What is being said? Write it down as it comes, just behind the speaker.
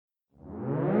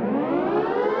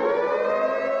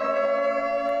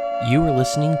You are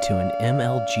listening to an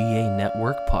MLGA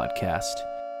Network podcast.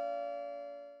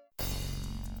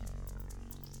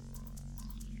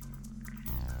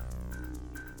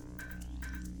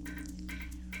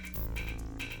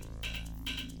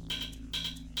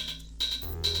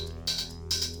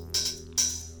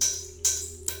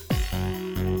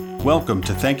 Welcome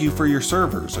to Thank You for Your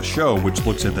Servers, a show which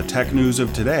looks at the tech news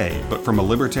of today, but from a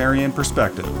libertarian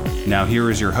perspective. Now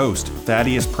here is your host,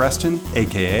 Thaddeus Preston,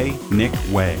 aka Nick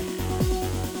Way.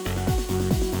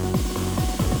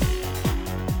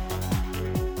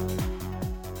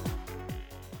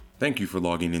 Thank you for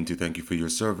logging into Thank You for Your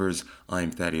Servers. I'm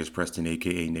Thaddeus Preston,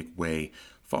 aka Nick Way.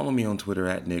 Follow me on Twitter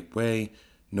at Nick Way.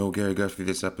 No Gary Guthrie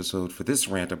this episode for this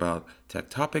rant about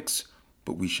tech topics,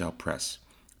 but we shall press.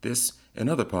 This and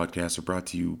other podcasts are brought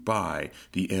to you by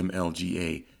the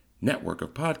MLGA network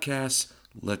of podcasts.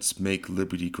 Let's make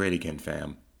liberty great again,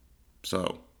 fam.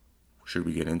 So, should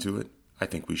we get into it? I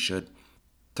think we should.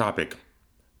 Topic: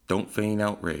 don't feign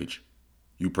outrage.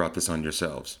 You brought this on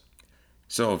yourselves.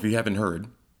 So, if you haven't heard,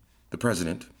 the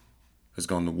president has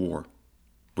gone to war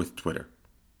with Twitter.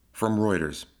 From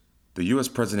Reuters, the U.S.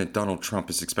 President Donald Trump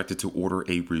is expected to order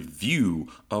a review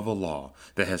of a law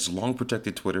that has long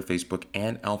protected Twitter, Facebook,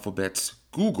 and Alphabet's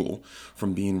Google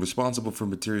from being responsible for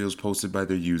materials posted by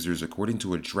their users, according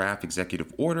to a draft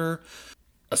executive order,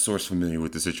 a source familiar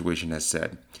with the situation has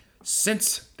said.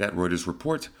 Since that Reuters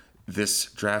report, this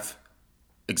draft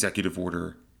executive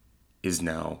order is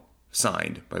now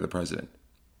signed by the president.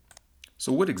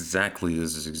 So what exactly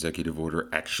does this executive order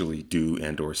actually do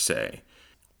and or say?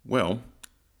 Well,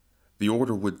 the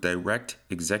order would direct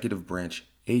executive branch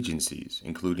agencies,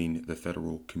 including the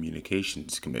Federal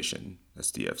Communications Commission, that's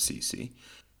the FCC,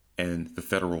 and the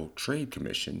Federal Trade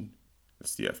Commission,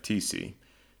 that's the FTC,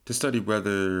 to study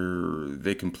whether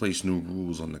they can place new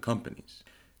rules on the companies.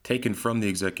 Taken from the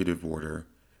executive order,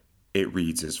 it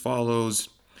reads as follows.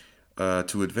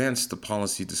 To advance the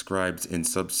policy described in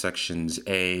subsections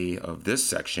A of this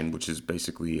section, which is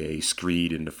basically a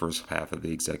screed in the first half of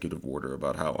the executive order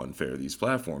about how unfair these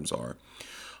platforms are,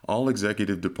 all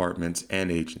executive departments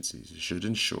and agencies should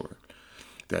ensure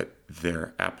that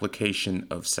their application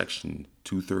of Section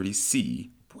 230C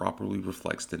properly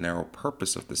reflects the narrow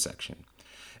purpose of the section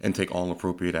and take all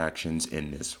appropriate actions in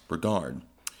this regard.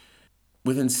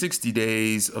 Within 60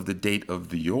 days of the date of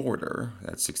the order,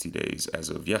 that's 60 days as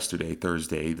of yesterday,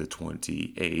 Thursday, the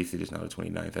 28th, it is now the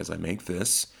 29th as I make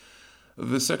this,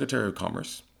 the Secretary of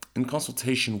Commerce, in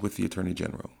consultation with the Attorney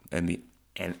General and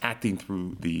acting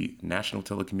through the National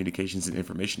Telecommunications and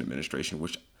Information Administration,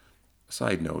 which,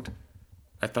 side note,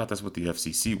 I thought that's what the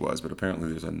FCC was, but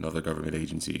apparently there's another government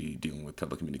agency dealing with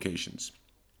telecommunications.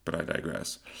 But I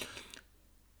digress.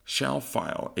 Shall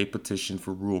file a petition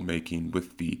for rulemaking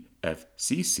with the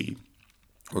FCC,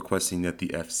 requesting that the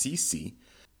FCC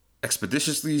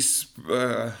expeditiously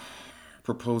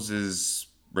proposes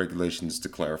regulations to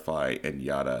clarify and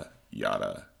yada,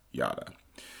 yada, yada.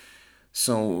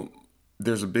 So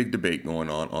there's a big debate going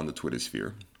on the Twitter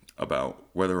sphere about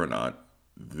whether or not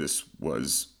this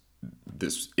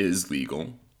is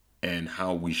legal and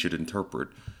how we should interpret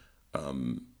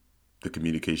the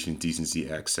Communications Decency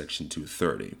Act, Section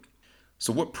 230.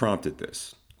 So what prompted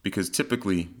this? Because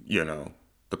typically,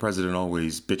 the president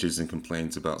always bitches and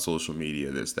complains about social media,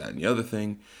 this, that, and the other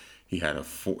thing. He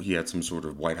had some sort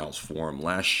of White House forum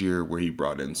last year where he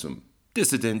brought in some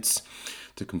dissidents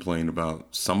to complain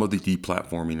about some of the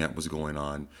deplatforming that was going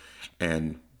on.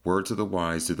 And word to the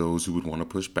wise to those who would want to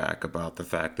push back about the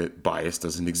fact that bias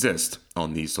doesn't exist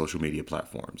on these social media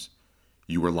platforms.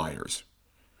 You are liars.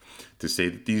 To say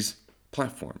that these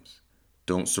platforms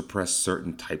don't suppress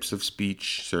certain types of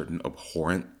speech, certain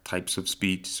abhorrent types of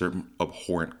speech, certain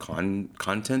abhorrent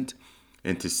content,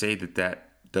 and to say that that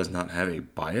does not have a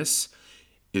bias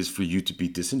is for you to be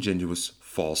disingenuous,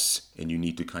 false, and you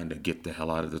need to kind of get the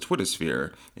hell out of the Twitter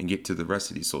sphere and get to the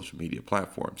rest of these social media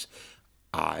platforms.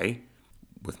 I,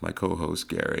 with my co-host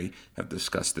Gary, have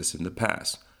discussed this in the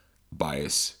past.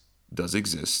 Bias does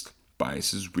exist.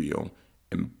 Bias is real.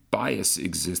 And bias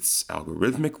exists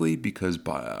algorithmically because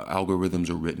algorithms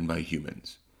are written by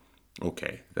humans.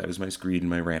 Okay, that is my screed and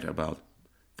my rant about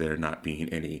there not being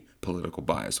any political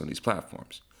bias on these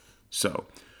platforms. So,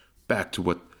 back to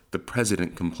what the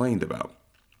president complained about,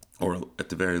 or at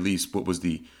the very least, what was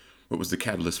the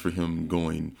catalyst for him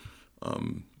going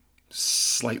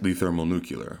slightly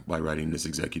thermonuclear by writing this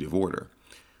executive order?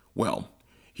 Well,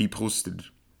 he posted,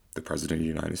 the president of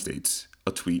the United States,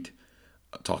 a tweet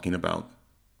talking about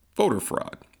voter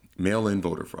fraud, mail-in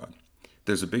voter fraud.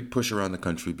 There's a big push around the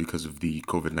country because of the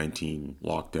COVID-19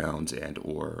 lockdowns and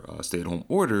or stay-at-home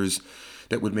orders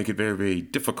that would make it very, very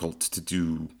difficult to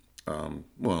do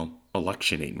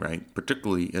electioning, right?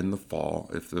 Particularly in the fall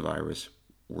if the virus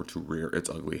were to rear its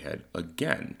ugly head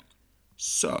again.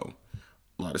 So,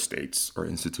 a lot of states are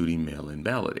instituting mail-in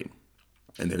balloting.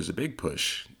 And there's a big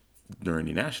push during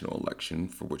the national election,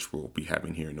 for which we'll be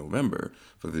having here in November,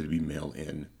 for there to be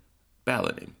mail-in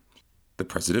balloting. The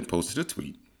president posted a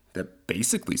tweet that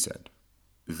basically said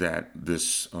that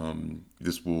this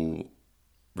will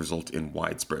result in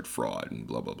widespread fraud and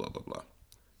blah, blah, blah, blah, blah.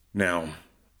 Now,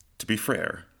 to be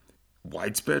fair,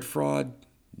 widespread fraud,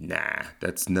 nah,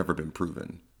 that's never been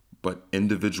proven. But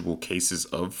individual cases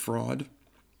of fraud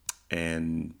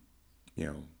and,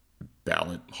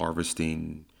 ballot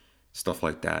harvesting, stuff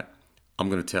like that, I'm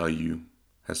going to tell you,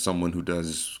 as someone who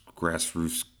does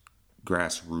grassroots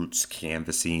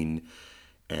canvassing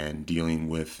and dealing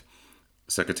with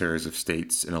secretaries of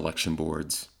states and election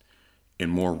boards in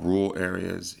more rural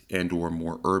areas and or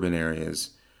more urban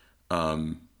areas,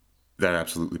 that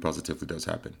absolutely positively does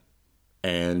happen.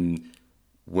 And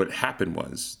what happened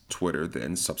was Twitter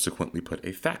then subsequently put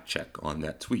a fact check on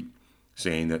that tweet,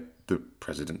 saying that the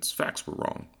president's facts were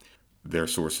wrong. Their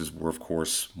sources were, of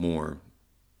course, more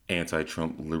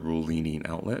anti-Trump liberal-leaning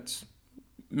outlets,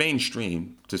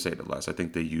 mainstream to say the least. I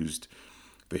think they used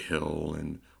The Hill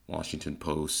and Washington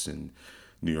Post and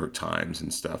New York Times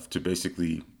and stuff to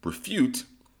basically refute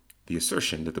the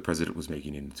assertion that the president was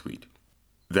making in the tweet.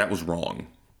 That was wrong.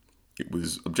 It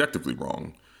was objectively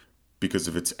wrong because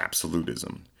of its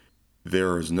absolutism.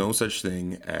 There is no such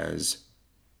thing as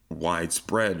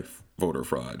widespread voter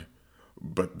fraud,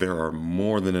 but there are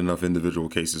more than enough individual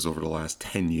cases over the last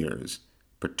 10 years,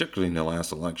 particularly in the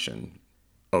last election,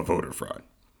 of voter fraud.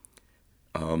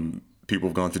 People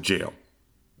have gone to jail.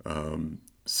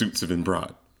 Suits have been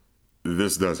brought.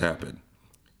 This does happen.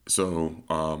 So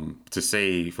to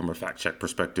say from a fact check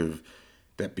perspective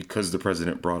that because the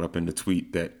president brought up in the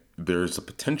tweet that there's a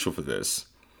potential for this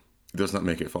does not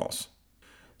make it false.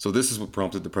 So this is what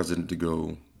prompted the president to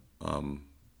go,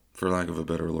 for lack of a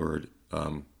better word,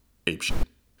 apeshit.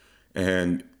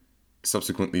 And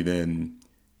subsequently then,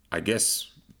 I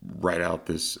guess, write out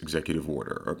this executive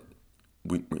order.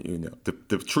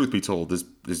 The truth be told, this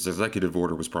executive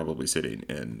order was probably sitting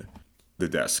in the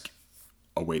desk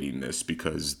awaiting this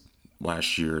because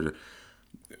last year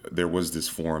there was this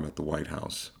forum at the White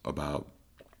House about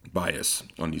bias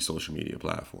on these social media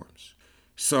platforms.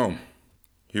 So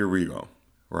here we go,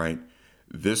 right?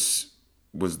 This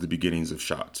was the beginnings of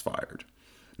shots fired.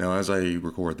 Now, as I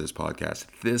record this podcast,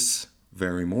 this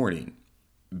very morning,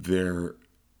 there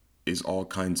is all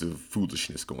kinds of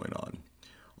foolishness going on.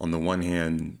 On the one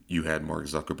hand, you had Mark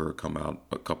Zuckerberg come out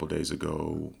a couple days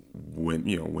ago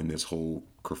when this whole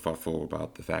kerfuffle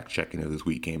about the fact checking of the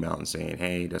tweet came out and saying,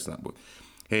 hey,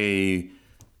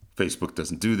 Facebook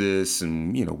doesn't do this,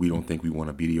 and we don't think we want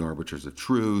to be the arbiters of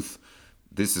truth.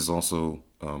 This is also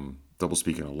double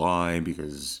speaking a lie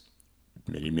because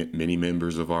many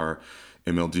members of our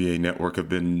MLGA network have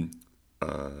been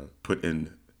put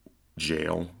in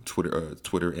jail,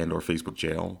 Twitter and or Facebook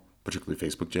jail, particularly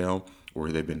Facebook jail, or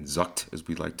they've been zucked, as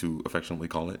we like to affectionately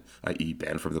call it, i.e.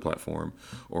 banned from the platform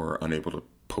or unable to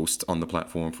post on the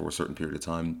platform for a certain period of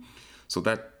time. So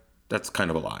that's kind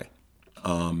of a lie.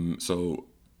 And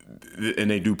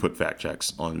they do put fact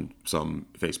checks on some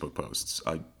Facebook posts.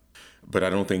 But I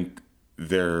don't think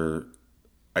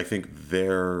I think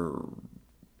their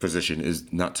position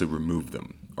is not to remove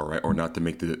them, all right, or not to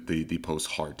make the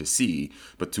post hard to see,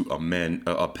 but to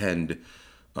append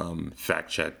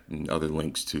fact check and other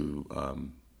links to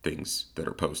things that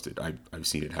are posted. I've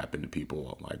seen it happen to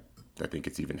people. I think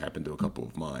it's even happened to a couple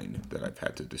of mine that I've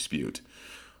had to dispute.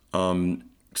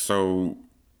 So,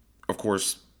 of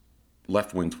course,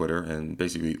 left-wing Twitter and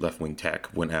basically left-wing tech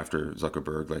went after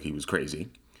Zuckerberg like he was crazy.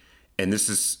 And this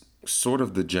is sort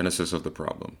of the genesis of the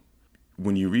problem.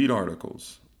 When you read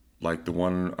articles like the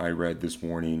one I read this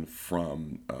morning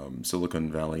from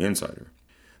Silicon Valley Insider,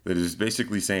 that is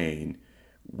basically saying,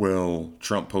 well,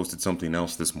 Trump posted something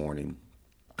else this morning,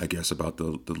 I guess, about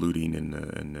the looting and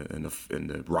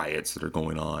the riots that are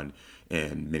going on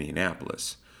in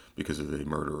Minneapolis because of the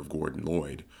murder of Gordon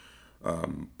Lloyd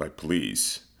by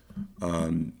police.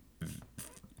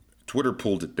 Twitter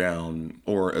pulled it down,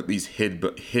 or at least hid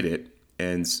it,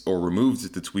 or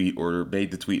removed the tweet, or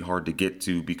made the tweet hard to get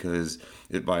to because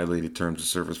it violated terms of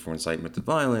service for incitement to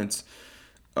violence.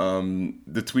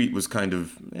 The tweet was kind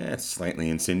of slightly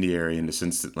incendiary in the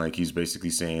sense that he's basically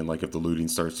saying if the looting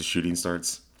starts, the shooting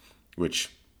starts, which,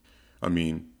 I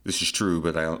mean, this is true,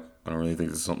 but I don't really think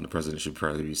this is something the president should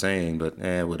probably be saying, but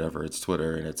whatever, it's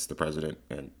Twitter and it's the president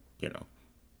and,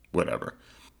 whatever.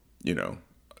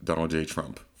 Donald J.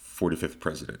 Trump, 45th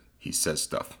president, he says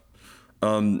stuff.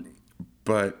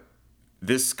 But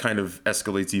this kind of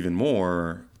escalates even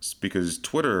more because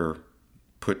Twitter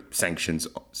put sanctions,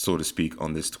 so to speak,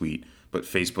 on this tweet, but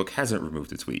Facebook hasn't removed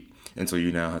the tweet. And so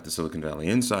you now have the Silicon Valley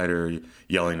Insider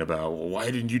yelling about, well,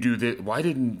 why didn't you do this? Why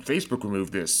didn't Facebook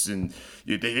remove this? And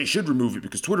they should remove it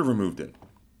because Twitter removed it.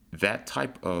 That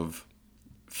type of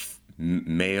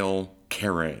male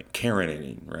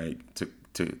Karening, right?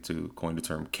 To coin the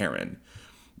term Karen,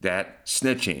 that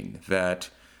snitching, that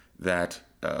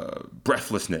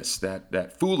breathlessness,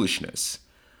 that foolishness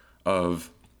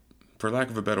of, for lack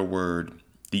of a better word,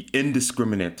 the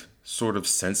indiscriminate sort of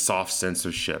soft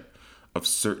censorship of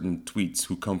certain tweets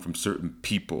who come from certain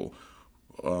people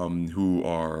who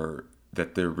are,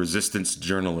 that they're resistance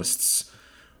journalists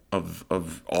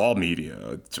of all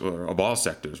media, of all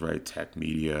sectors, right? Tech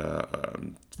media,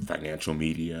 financial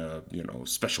media,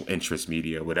 special interest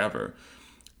media, whatever.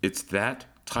 It's that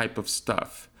type of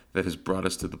stuff that has brought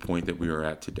us to the point that we are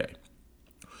at today,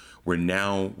 where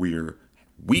now we're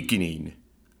weakening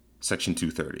Section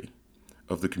 230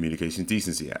 of the Communications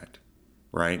Decency Act,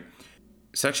 right?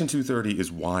 Section 230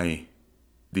 is why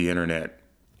the internet,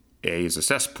 A, is a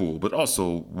cesspool, but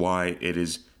also why it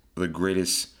is the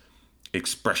greatest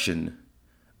expression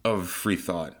of free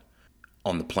thought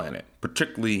on the planet,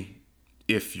 particularly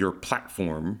if your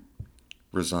platform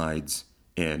resides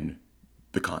in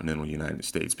the continental United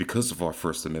States because of our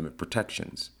First Amendment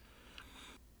protections.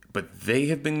 But they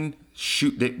have been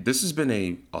this has been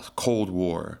a Cold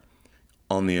War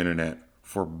on the internet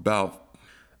for about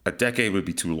a decade. Would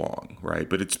be too long, right?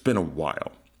 But it's been a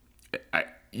while.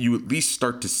 You at least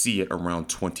start to see it around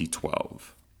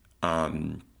 2012.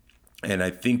 And I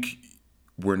think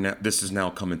this is now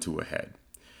coming to a head,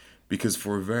 because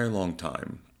for a very long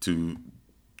time, to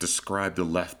describe the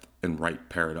left and right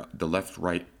paradigm, the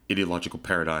left-right ideological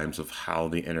paradigms of how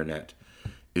the internet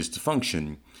is to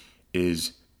function,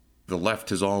 is the left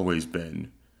has always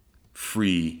been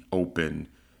free, open.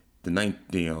 The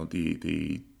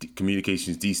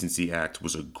Communications Decency Act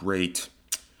was a great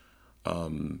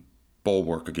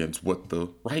bulwark against what the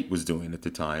right was doing at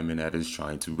the time, and that is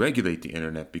trying to regulate the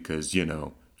internet because,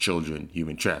 children,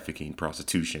 human trafficking,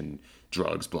 prostitution,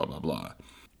 drugs, blah, blah, blah.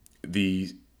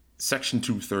 The Section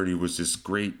 230 was this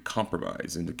great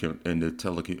compromise in this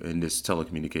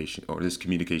telecommunication, or this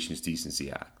Communications Decency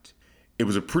Act. It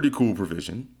was a pretty cool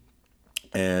provision,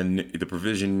 and the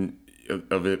provision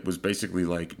of it was basically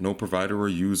like, no provider or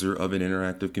user of an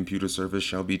interactive computer service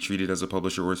shall be treated as a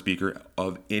publisher or speaker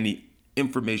of any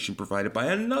information provided by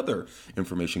another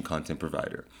information content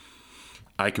provider.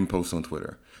 I can post on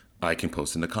Twitter. I can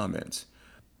post in the comments.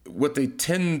 What they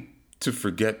tend to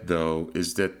forget, though,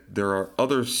 is that there are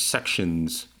other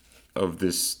sections of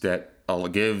this that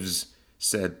gives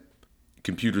said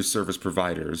computer service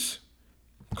providers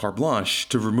carte blanche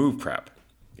to remove crap.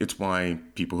 It's why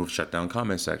people have shut down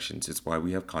comment sections. It's why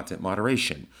we have content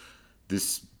moderation.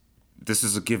 This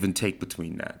is a give and take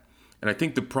between that. And I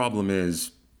think the problem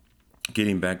is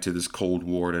getting back to this Cold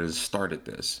War that has started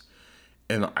this.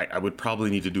 And I would probably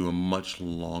need to do a much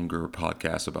longer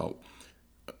podcast about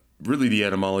really the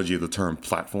etymology of the term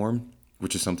platform,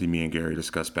 which is something me and Gary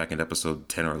discussed back in episode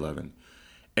 10 or 11.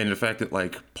 And the fact that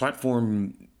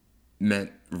platform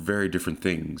meant very different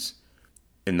things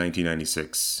in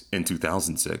 1996, in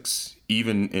 2006,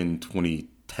 even in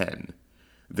 2010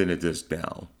 than it does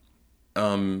now.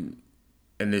 And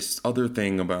this other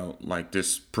thing about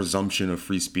this presumption of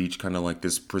free speech, kind of like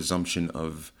this presumption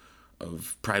of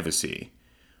privacy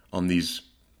on these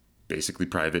basically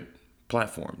private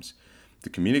platforms. The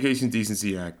Communications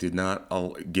Decency Act did not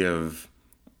give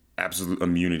absolute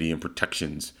immunity and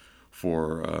protections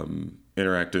for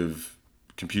interactive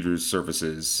computer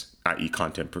services, i.e.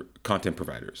 content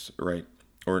providers, right?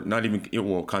 Or not even,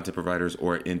 content providers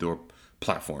or indoor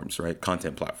platforms, right?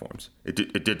 Content platforms.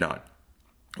 It did not.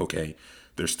 Okay.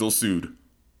 They're still sued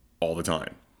all the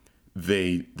time.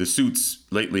 The suits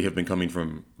lately have been coming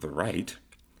from the right,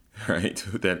 right?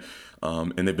 That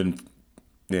and they've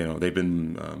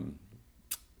been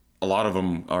a lot of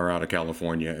them are out of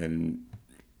California, and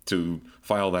to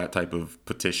file that type of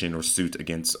petition or suit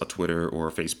against a Twitter or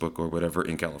a Facebook or whatever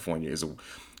in California is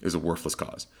a worthless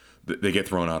cause. They get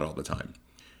thrown out all the time.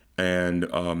 And,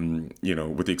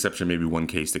 with the exception of maybe one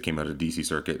case that came out of the DC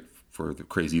circuit for the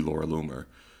crazy Laura Loomer.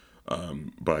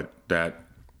 But that,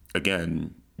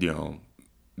 again,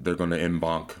 they're going to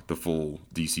embank the full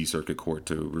DC circuit court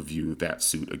to review that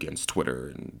suit against Twitter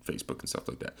and Facebook and stuff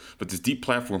like that. But this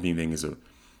deplatforming thing is a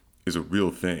real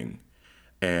thing.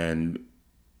 And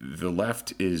the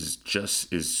left is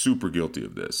super guilty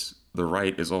of this. The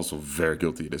right is also very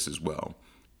guilty of this as well.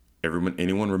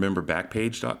 Anyone remember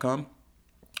Backpage.com?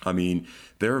 I mean,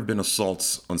 there have been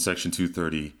assaults on Section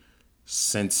 230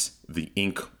 since the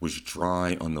ink was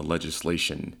dry on the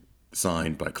legislation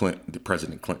signed by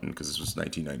President Clinton, because this was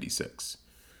 1996.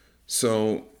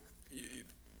 So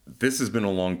this has been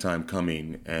a long time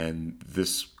coming, and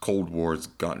this Cold War has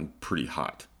gotten pretty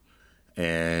hot.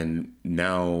 And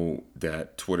now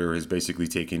that Twitter has basically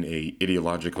taken a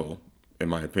ideological, in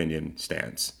my opinion,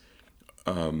 stance,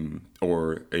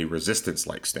 or a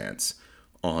resistance-like stance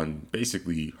on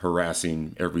basically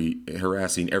harassing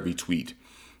every tweet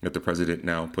that the president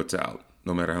now puts out,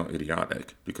 no matter how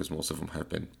idiotic, because most of them have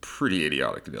been pretty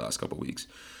idiotic in the last couple of weeks.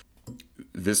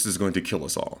 This is going to kill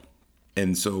us all.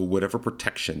 And so whatever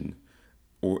protection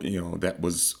or that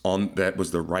was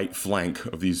the right flank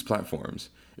of these platforms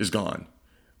is gone.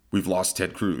 We've lost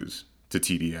Ted Cruz to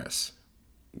TDS,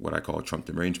 what I call Trump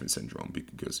derangement syndrome,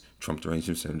 because Trump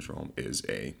derangement syndrome is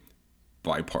a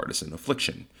bipartisan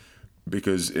affliction.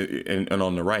 Because and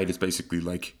on the right, it's basically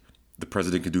like the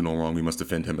president can do no wrong. We must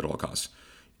defend him at all costs,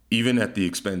 even at the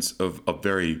expense of a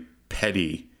very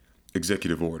petty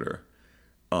executive order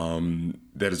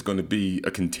that is going to be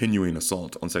a continuing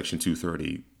assault on Section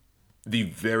 230, the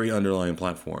very underlying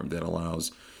platform that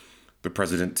allows the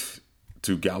president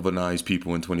to galvanize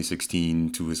people in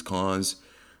 2016 to his cause.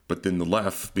 But then the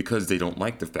left, because they don't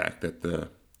like the fact that the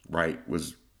right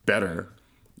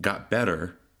got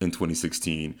better in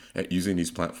 2016 at using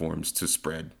these platforms to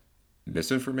spread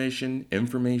misinformation,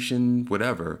 information,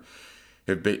 whatever,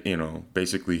 have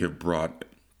basically have brought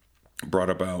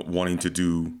about wanting to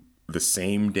do the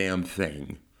same damn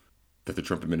thing that the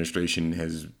Trump administration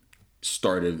has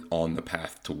started on the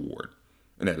path toward,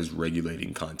 and that is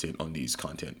regulating content on these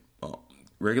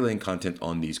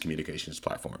communications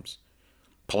platforms.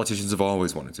 Politicians have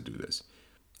always wanted to do this.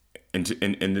 And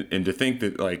to think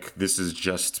that like this is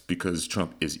just because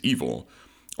Trump is evil,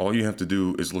 all you have to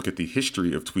do is look at the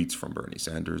history of tweets from Bernie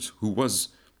Sanders, who was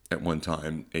at one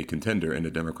time a contender in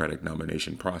the Democratic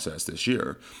nomination process this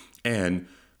year, and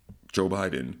Joe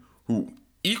Biden, who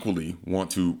equally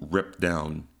want to rip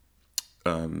down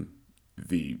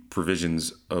the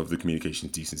provisions of the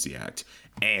Communications Decency Act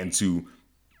and to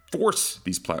force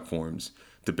these platforms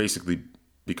to basically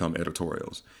become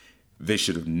editorials. They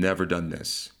should have never done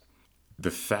this.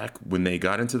 The fact when they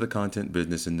got into the content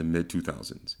business in the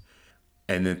mid-2000s,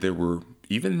 and that there were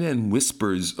even then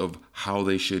whispers of how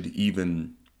they should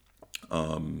even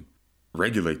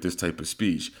regulate this type of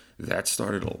speech, that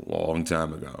started a long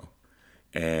time ago.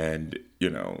 And,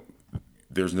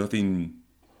 there's nothing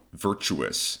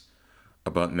virtuous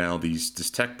about now this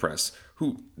tech press,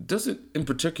 who doesn't in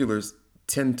particular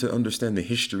tend to understand the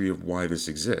history of why this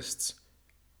exists.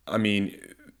 I mean,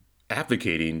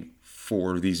 advocating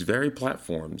for these very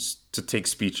platforms to take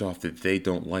speech off that they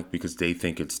don't like because they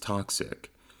think it's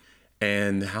toxic,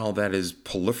 and how that has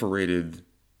proliferated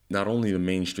not only the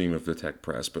mainstream of the tech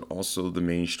press, but also the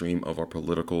mainstream of our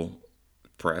political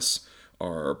press,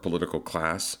 our political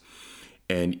class,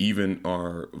 and even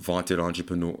our vaunted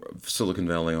Silicon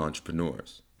Valley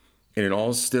entrepreneurs. And it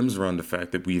all stems around the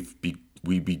fact that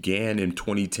we began in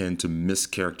 2010 to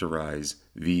mischaracterize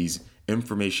these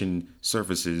information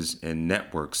services and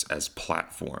networks as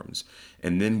platforms.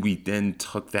 And then we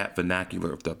took that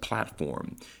vernacular of the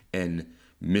platform and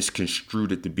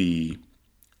misconstrued it to be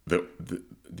the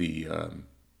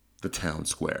town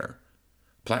square.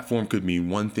 Platform could mean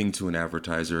one thing to an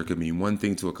advertiser, it could mean one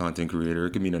thing to a content creator,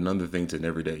 it could mean another thing to an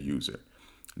everyday user.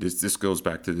 This goes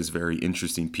back to this very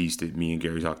interesting piece that me and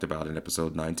Gary talked about in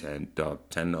episode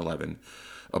 10-11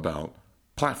 about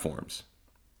platforms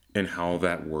and how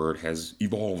that word has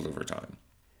evolved over time.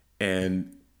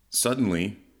 And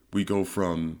suddenly we go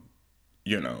from,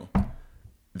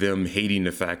 them hating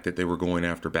the fact that they were going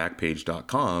after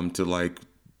Backpage.com to like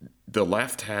the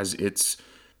left has its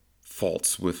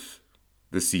faults with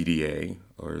the CDA,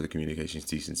 or the Communications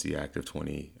Decency Act of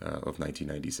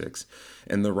 1996,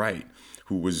 and the right,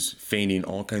 who was feigning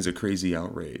all kinds of crazy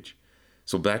outrage.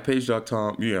 So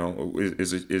Backpage.com,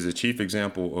 is a chief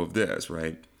example of this,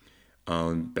 right?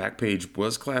 Backpage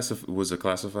was a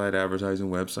classified advertising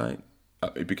website.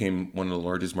 It became one of the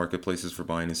largest marketplaces for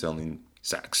buying and selling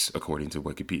sex, according to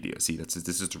Wikipedia. See, this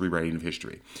is the rewriting of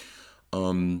history.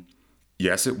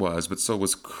 Yes, it was, but so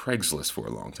was Craigslist for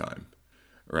a long time,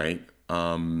 right?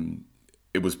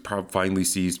 It was finally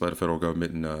seized by the federal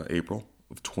government in April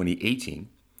of 2018.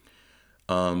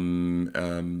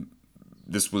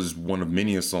 This was one of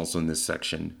many assaults on this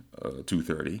section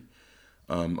 230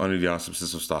 under the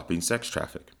auspices of stopping sex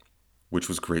traffic, which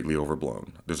was greatly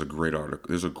overblown. There's a great article.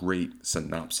 There's a great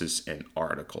synopsis and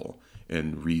article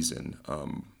in Reason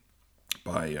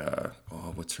by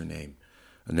what's her name?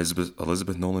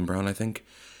 Elizabeth Nolan Brown, I think.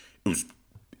 It was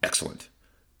excellent.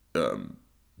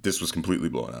 This was completely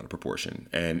blown out of proportion.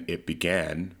 And it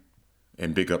began,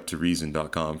 and big up to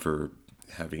Reason.com for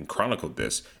having chronicled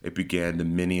this, it began the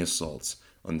many assaults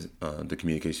on the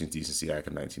Communications Decency Act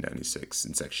of 1996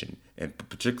 and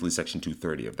particularly Section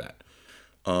 230 of that.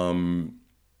 And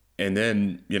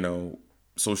then,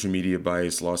 social media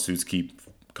bias lawsuits keep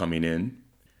coming in,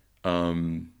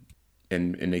 and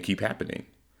they keep happening,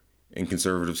 and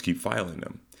conservatives keep filing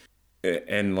them.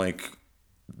 And like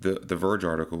the Verge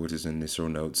article, which is in the show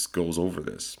notes, goes over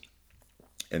this.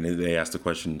 And they ask the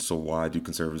question, so why do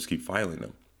conservatives keep filing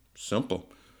them? Simple.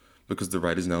 Because the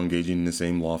right is now engaging in the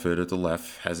same lawfare that the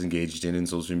left has engaged in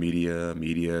social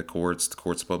media, courts, the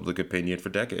courts of public opinion for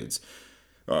decades.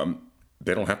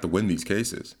 They don't have to win these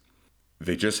cases.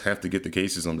 They just have to get the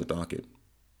cases on the docket,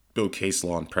 build case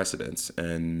law and precedents,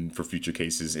 and for future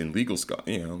cases in legal,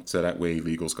 so that way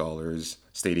legal scholars,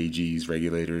 state AGs,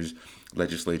 regulators,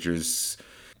 legislatures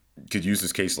could use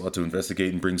this case law to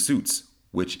investigate and bring suits,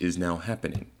 which is now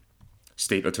happening.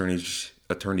 State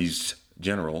attorneys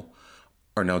general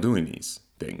are now doing these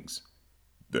things.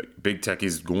 The big tech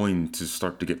is going to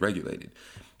start to get regulated.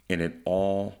 And it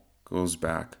all goes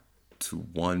back to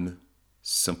one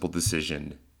simple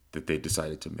decision that they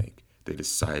decided to make. They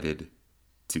decided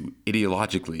to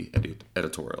ideologically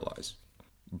editorialize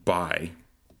by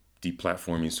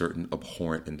deplatforming certain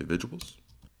abhorrent individuals,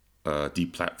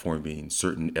 deplatforming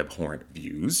certain abhorrent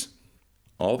views,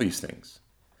 all these things.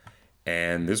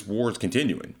 And this war is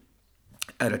continuing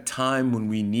at a time when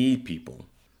we need people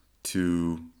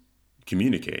to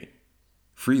communicate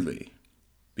freely,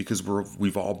 because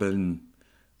we've all been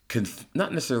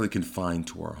not necessarily confined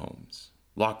to our homes.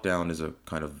 Lockdown is a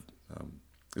kind of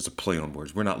it's a play on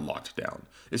words. We're not locked down.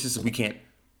 It's just that we can't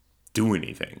do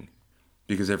anything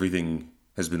because everything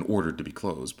has been ordered to be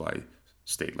closed by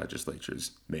state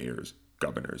legislatures, mayors,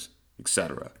 governors,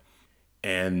 etc.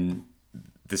 And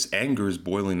this anger is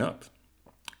boiling up.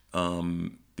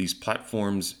 These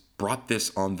platforms brought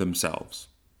this on themselves.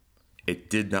 It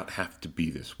did not have to be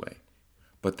this way,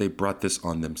 but they brought this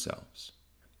on themselves.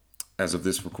 As of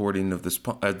this recording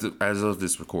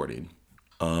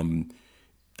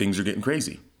things are getting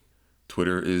crazy.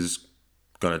 Twitter is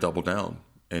gonna double down,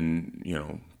 and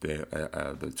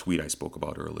the tweet I spoke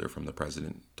about earlier from the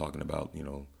president talking about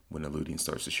when the looting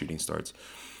starts, the shooting starts.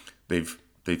 They've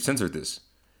censored this.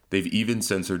 They've even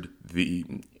censored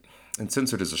and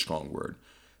censored is a strong word.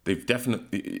 They've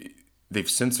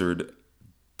censored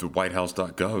the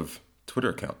WhiteHouse.gov Twitter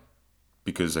account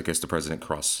because I guess the president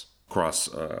cross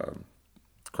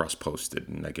posted,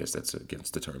 and I guess that's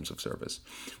against the terms of service,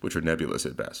 which are nebulous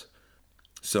at best.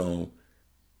 So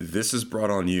this is brought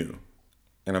on you,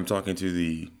 and I'm talking to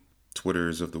the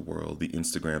Twitters of the world, the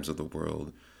Instagrams of the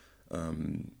world,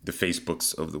 the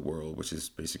Facebooks of the world, which is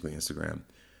basically Instagram.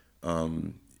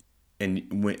 And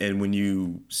when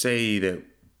you say that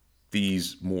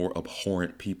these more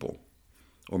abhorrent people,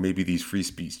 or maybe these free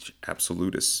speech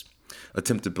absolutists,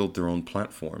 attempt to build their own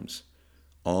platforms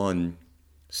on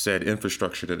said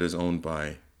infrastructure that is owned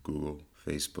by Google,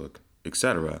 Facebook,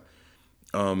 etc.,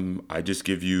 I just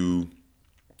give you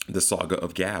the saga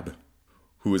of Gab,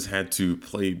 who has had to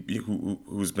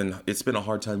it's been a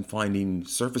hard time finding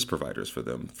service providers for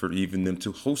them, for even them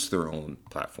to host their own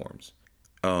platforms.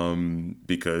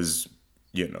 Because,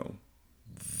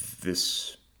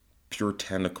 this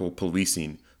puritanical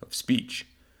policing of speech.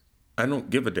 I don't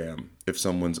give a damn if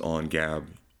someone's on Gab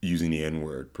using the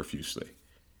N-word profusely.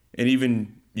 And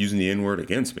even using the N-word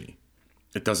against me.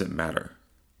 It doesn't matter,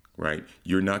 right?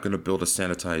 You're not going to build a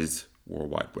sanitized World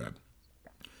Wide Web.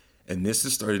 And this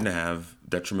is starting to have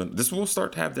this will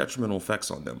start to have detrimental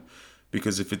effects on them.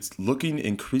 Because if it's looking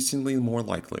increasingly more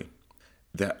likely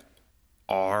that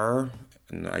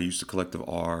and I use the collective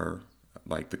R,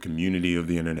 like the community of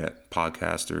the internet,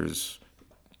 podcasters,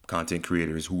 content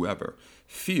creators, whoever,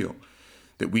 feel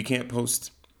that we can't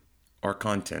post our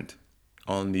content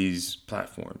on these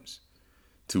platforms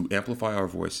to amplify our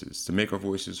voices, to make our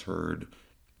voices heard,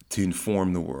 to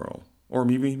inform the world, or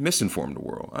maybe misinform the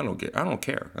world. I don't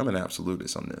care. I'm an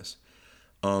absolutist on this.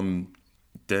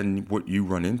 Then what you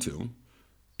run into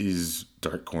is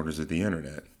dark corners of the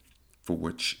internet for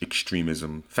which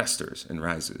extremism festers and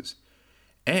rises.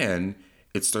 And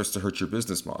it starts to hurt your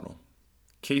business model.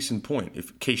 Case in point, in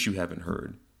case you haven't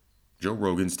heard, Joe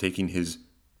Rogan's taking his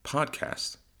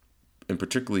podcast, and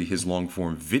particularly his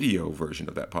long-form video version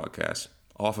of that podcast,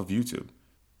 off of YouTube.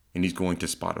 And he's going to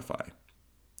Spotify.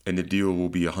 And the deal will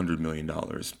be $100 million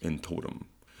in total.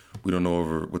 We don't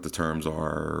know what the terms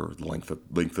are, length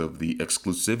of the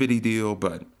exclusivity deal,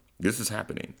 but this is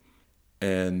happening.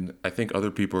 And I think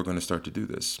other people are going to start to do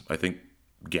this. I think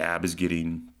Gab is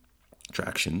getting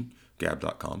traction,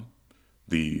 Gab.com,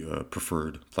 the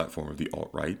preferred platform of the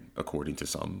alt-right, according to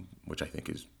some, which I think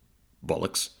is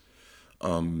bollocks.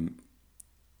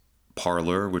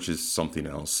 Parler, which is something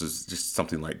else, is just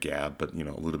something like Gab, but a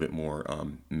little bit more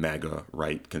MAGA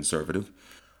right conservative.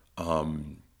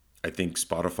 I think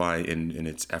Spotify, in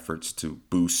its efforts to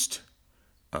boost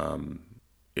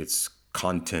its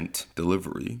content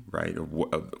delivery, right, or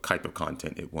what type of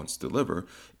content it wants to deliver,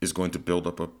 is going to build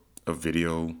up a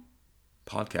video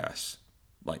podcast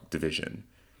like division,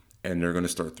 and they're going to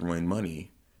start throwing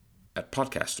money at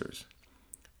podcasters.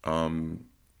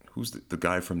 Who's the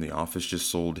guy from The Office just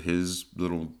sold his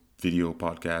little video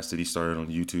podcast that he started on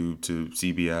YouTube to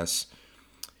CBS.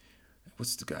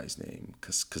 What's the guy's name?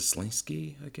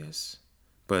 Kozlinski, I guess.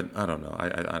 But I don't know.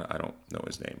 I don't know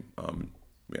his name.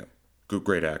 Yeah, good,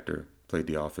 great actor. Played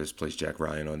The Office. Plays Jack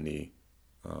Ryan on the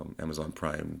Amazon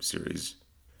Prime series.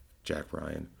 Jack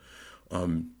Ryan.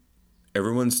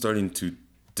 Everyone's starting to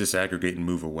disaggregate and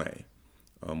move away.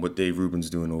 What Dave Rubin's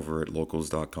doing over at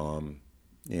Locals.com,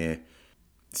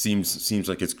 seems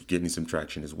like it's getting some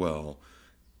traction as well.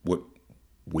 What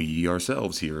we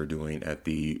ourselves here are doing at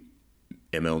the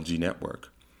MLG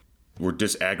network, we're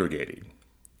disaggregating.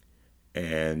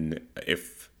 And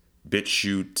if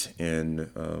BitChute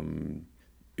and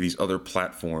these other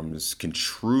platforms can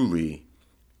truly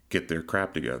get their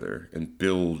crap together and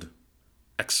build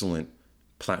excellent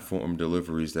platform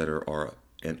deliveries that are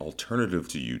an alternative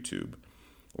to YouTube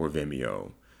or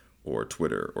Vimeo or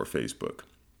Twitter or Facebook,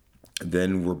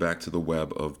 then we're back to the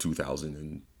web of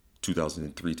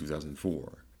 2003,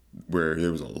 2004, where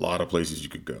there was a lot of places you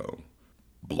could go.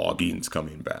 Blogging's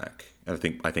coming back. And I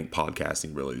think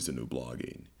podcasting really is the new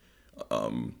blogging.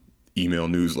 Email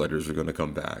newsletters are going to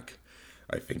come back.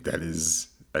 I think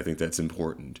that's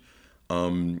important.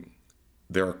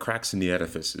 There are cracks in the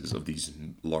edifices of these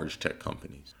large tech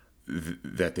companies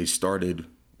that they started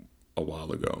a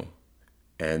while ago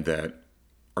and that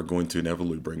are going to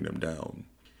inevitably bring them down.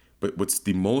 But what's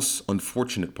the most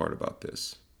unfortunate part about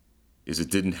this is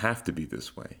it didn't have to be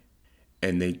this way.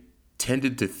 And they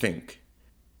tended to think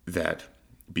that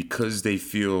because they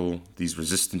feel these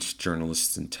resistance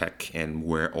journalists in tech and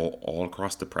where all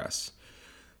across the press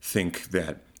think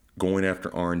that going after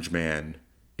Orange Man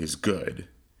is good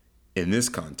in this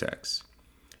context,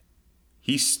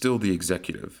 he's still the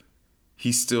executive.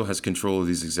 He still has control of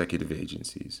these executive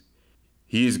agencies.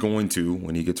 He is going to,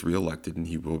 when he gets reelected, and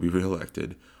he will be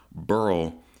reelected,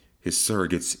 burrow his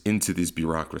surrogates into these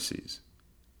bureaucracies.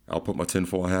 I'll put my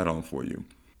tinfoil hat on for you.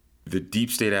 The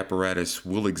deep state apparatus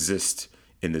will exist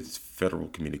in the Federal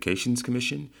Communications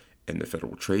Commission and the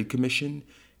Federal Trade Commission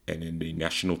and in the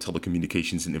National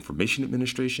Telecommunications and Information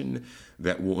Administration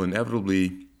that will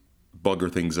inevitably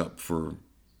bugger things up for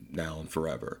now and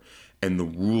forever. And the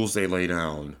rules they lay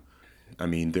down, I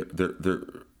mean,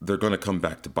 they're going to come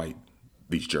back to bite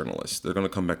these journalists. They're going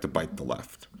to come back to bite the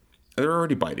left. They're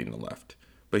already biting the left.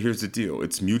 But here's the deal.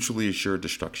 It's mutually assured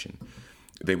destruction.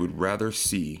 They would rather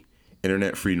see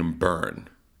internet freedom burn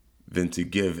than to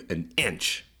give an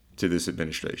inch to this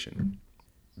administration.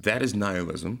 That is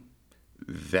nihilism.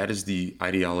 That is the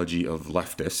ideology of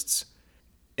leftists,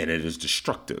 and it is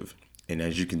destructive. And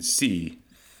as you can see,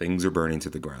 things are burning to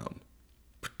the ground,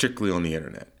 particularly on the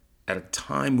internet. At a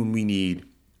time when we need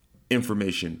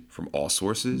information from all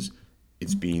sources,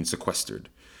 it's being sequestered.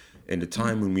 And a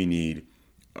time when we need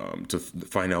to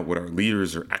find out what our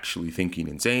leaders are actually thinking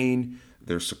and saying,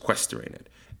 they're sequestering it.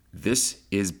 This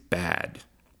is bad.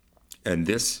 And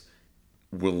this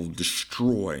will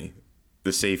destroy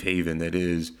the safe haven that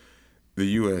is the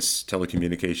U.S.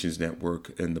 telecommunications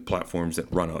network and the platforms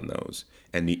that run on those,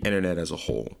 and the internet as a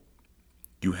whole.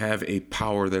 You have a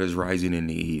power that is rising in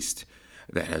the East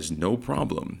that has no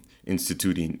problem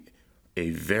instituting a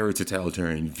very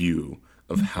totalitarian view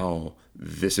of how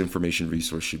this information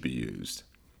resource should be used.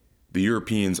 The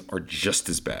Europeans are just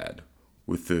as bad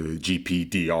with the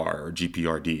GPDR or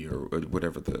GPRD or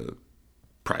whatever the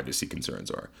privacy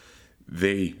concerns are.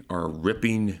 They are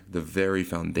ripping the very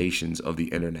foundations of the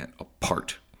internet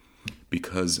apart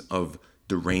because of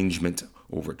derangement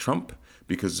over Trump,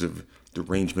 because of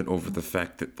derangement over the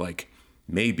fact that, like,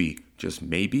 maybe, just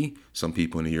maybe, some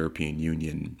people in the European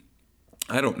Union,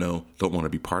 I don't know, don't want to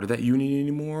be part of that union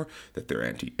anymore, that they're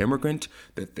anti-immigrant,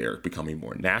 that they're becoming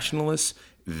more nationalists.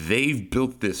 They've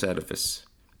built this edifice.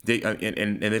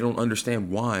 And they don't understand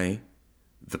why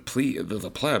the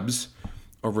plebs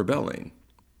are rebelling.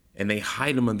 And they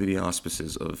hide them under the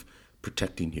auspices of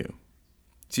protecting you.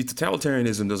 See,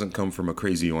 totalitarianism doesn't come from a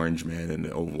crazy orange man in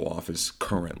the Oval Office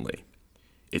currently.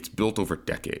 It's built over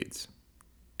decades.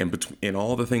 And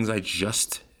all the things I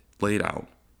just laid out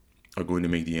are going to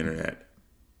make the internet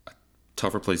a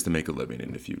tougher place to make a living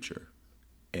in the future.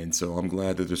 And so I'm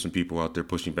glad that there's some people out there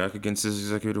pushing back against this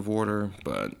executive order,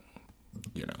 but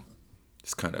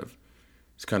it's kind of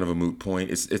a moot point.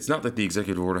 It's not that the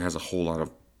executive order has a whole lot of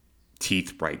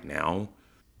teeth right now.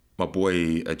 My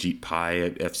boy Ajit Pai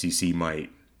at FCC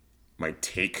might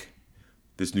take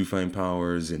this newfound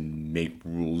powers and make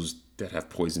rules that have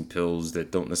poison pills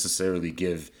that don't necessarily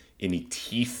give any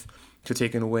teeth to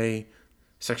taking away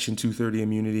Section 230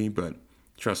 immunity. But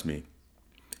trust me,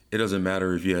 it doesn't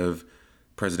matter if you have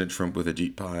President Trump with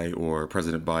Ajit Pai or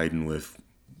President Biden with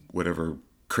whatever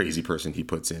crazy person he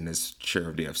puts in as chair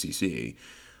of the FCC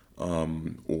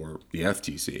or the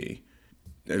FTC.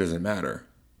 It doesn't matter.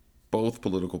 Both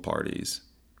political parties,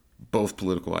 both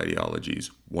political ideologies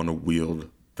want to wield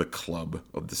the club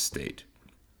of the state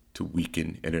to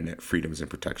weaken internet freedoms and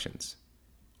protections.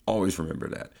 Always remember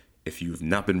that. If you've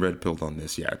not been red pilled on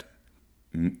this yet,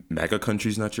 MAGA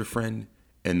country's not your friend,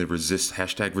 and the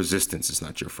hashtag resistance is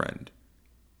not your friend.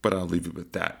 But I'll leave it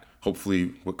with that.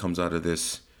 Hopefully what comes out of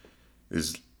this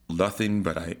is nothing,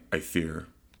 but I fear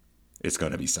it's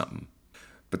going to be something.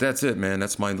 But that's it, man.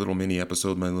 That's my little mini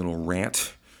episode, my little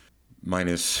rant,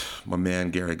 minus my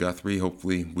man Gary Guthrie.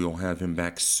 Hopefully we'll have him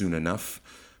back soon enough.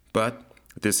 But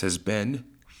this has been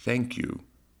Thank You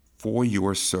for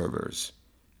Your Servers.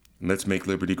 Let's make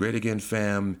liberty great again,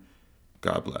 fam.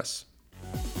 God bless.